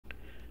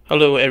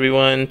Hello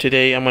everyone,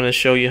 today I'm going to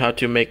show you how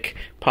to make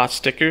pot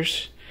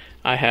stickers.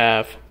 I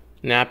have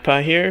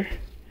napa here,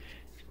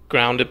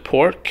 grounded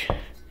pork,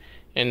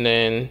 and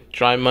then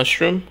dry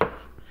mushroom.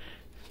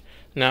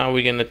 Now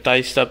we're going to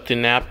dice up the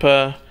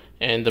napa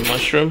and the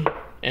mushroom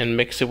and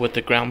mix it with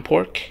the ground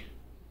pork.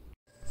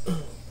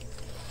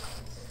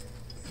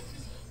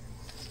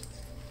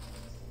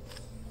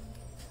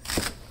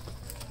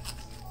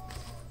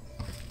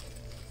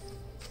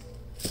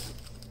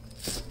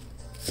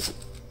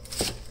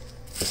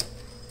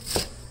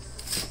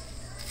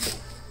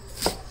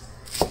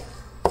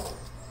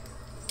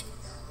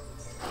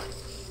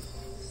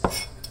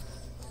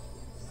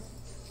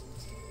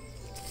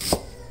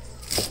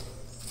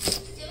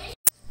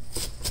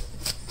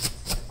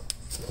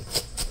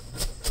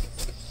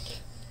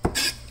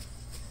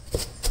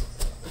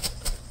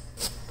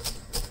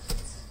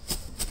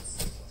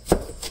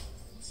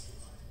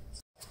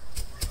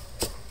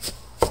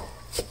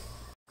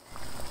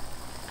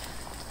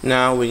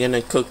 Now we're going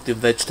to cook the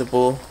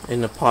vegetable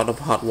in a pot of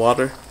hot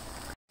water.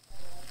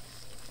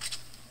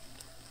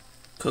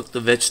 Cook the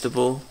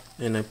vegetable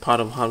in a pot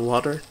of hot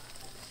water.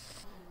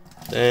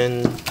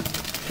 Then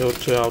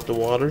filter out the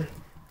water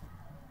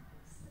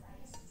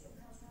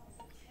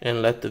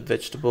and let the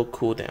vegetable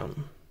cool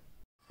down.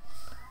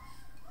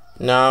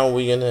 Now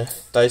we're going to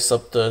dice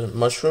up the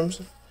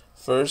mushrooms.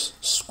 First,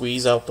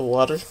 squeeze out the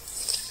water.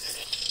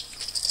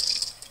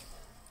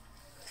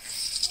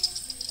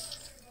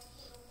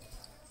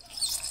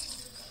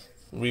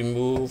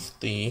 Remove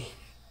the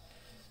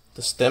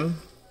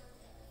stem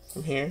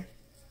from here.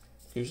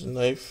 Use a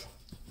knife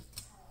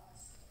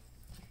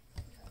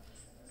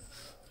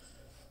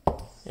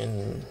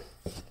and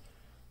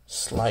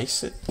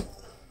slice it.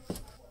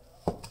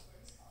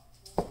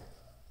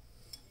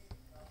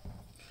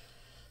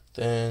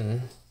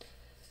 Then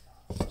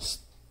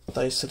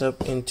dice it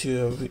up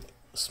into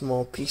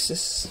small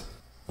pieces.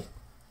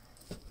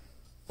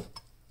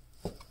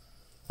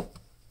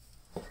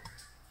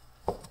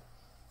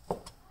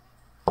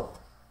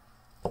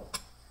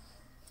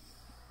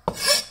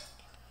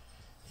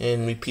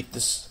 And repeat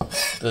these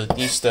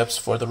steps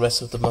for the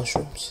rest of the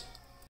mushrooms.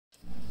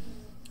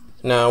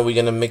 Now we're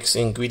gonna mix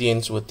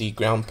ingredients with the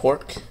ground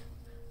pork.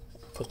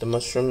 Put the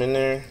mushroom in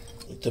there,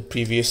 the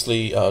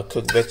previously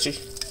cooked veggie,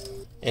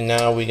 and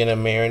now we're gonna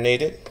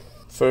marinate it.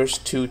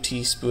 First, 2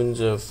 teaspoons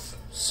of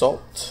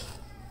salt,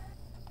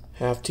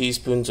 half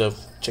teaspoons of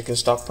chicken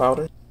stock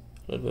powder,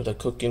 a little bit of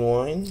cooking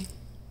wine,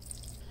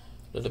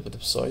 a little bit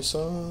of soy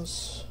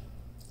sauce,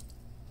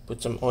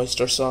 put some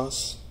oyster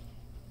sauce,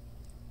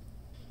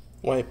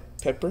 white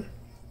pepper,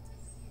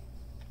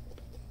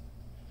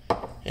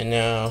 and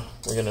now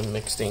we're gonna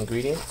mix the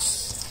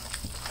ingredients.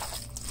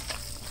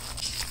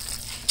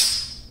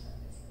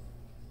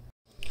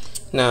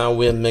 Now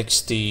we'll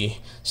mix the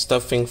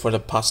stuffing for the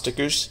pot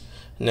stickers.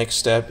 Next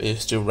step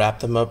is to wrap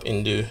them up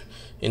into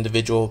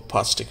individual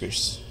pot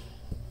stickers.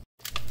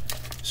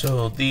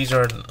 So these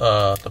are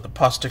the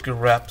pot sticker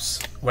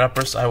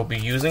wrappers I will be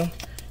using.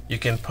 You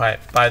can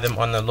buy them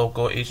on the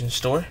local Asian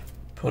store.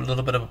 Put a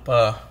little bit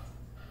of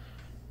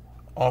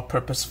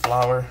all-purpose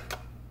flour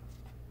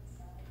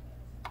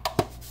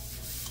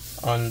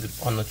on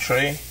the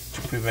tray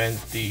to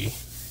prevent the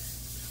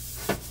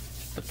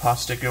pot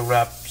sticker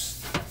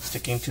wraps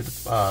sticking to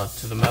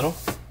the metal.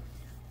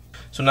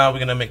 So now we're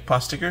gonna make pot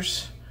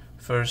stickers.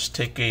 First,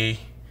 take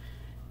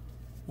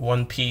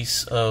one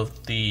piece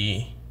of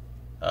the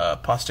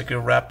pot sticker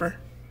wrapper,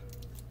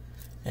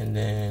 and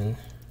then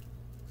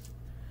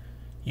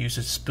use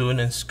a spoon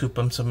and scoop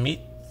on some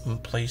meat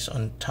and place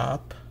on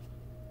top.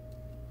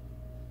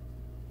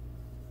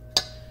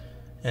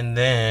 And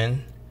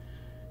then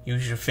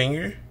use your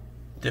finger,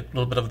 dip a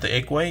little bit of the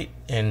egg white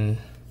and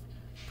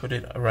put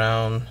it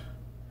around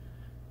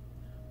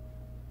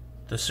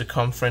the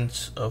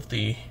circumference of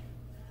the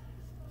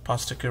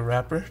pot sticker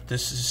wrapper.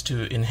 This is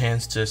to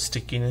enhance the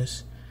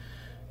stickiness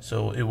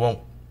so it won't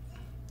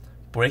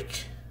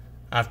break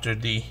after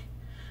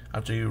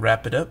you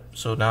wrap it up.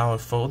 So now I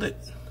fold it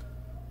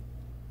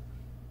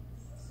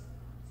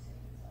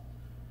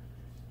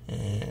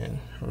and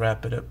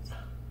wrap it up.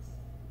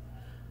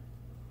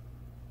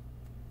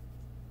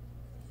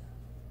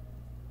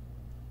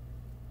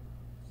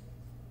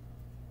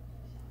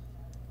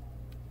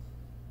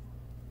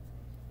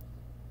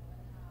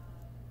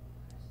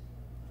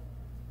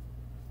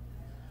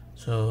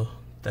 So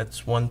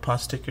that's one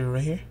pot sticker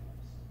right here,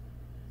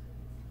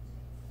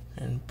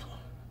 and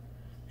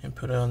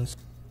put it on.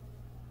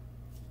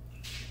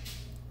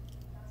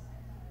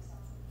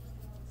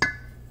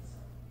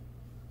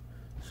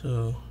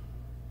 So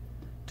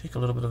take a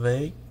little bit of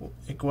egg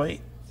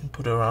white and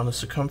put it around the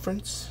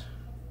circumference.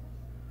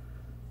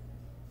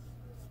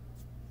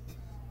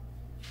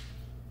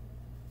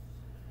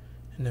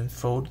 And then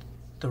fold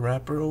the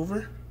wrapper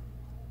over,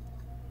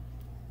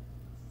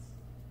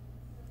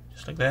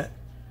 just like that,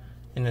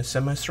 in a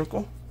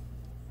semicircle,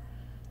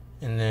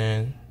 and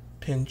then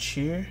pinch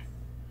here,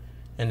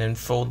 and then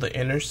fold the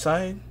inner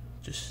side.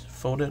 Just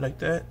fold it like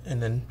that,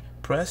 and then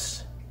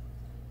press,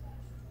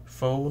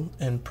 fold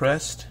and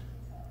pressed,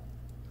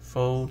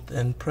 fold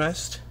and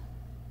pressed.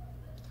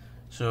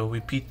 So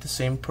repeat the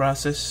same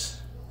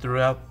process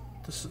throughout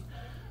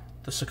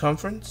the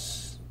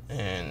circumference,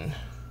 and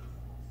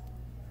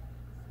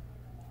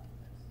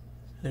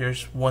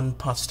there's one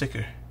pot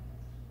sticker.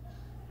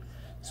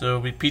 So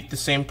repeat the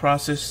same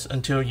process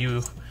until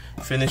you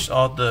finish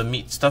all the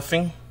meat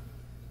stuffing.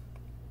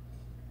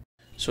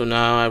 So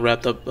now I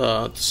wrapped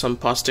up some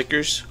pot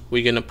stickers.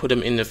 We're gonna put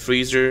them in the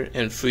freezer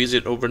and freeze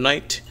it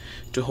overnight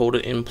to hold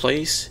it in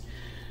place,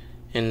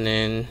 and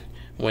then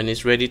when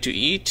it's ready to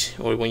eat,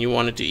 or when you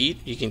want it to eat,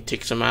 you can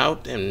take some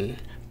out and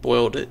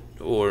boil it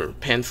or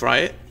pan fry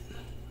it.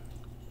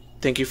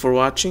 Thank you for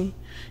watching.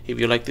 If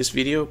you like this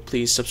video,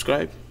 please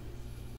subscribe.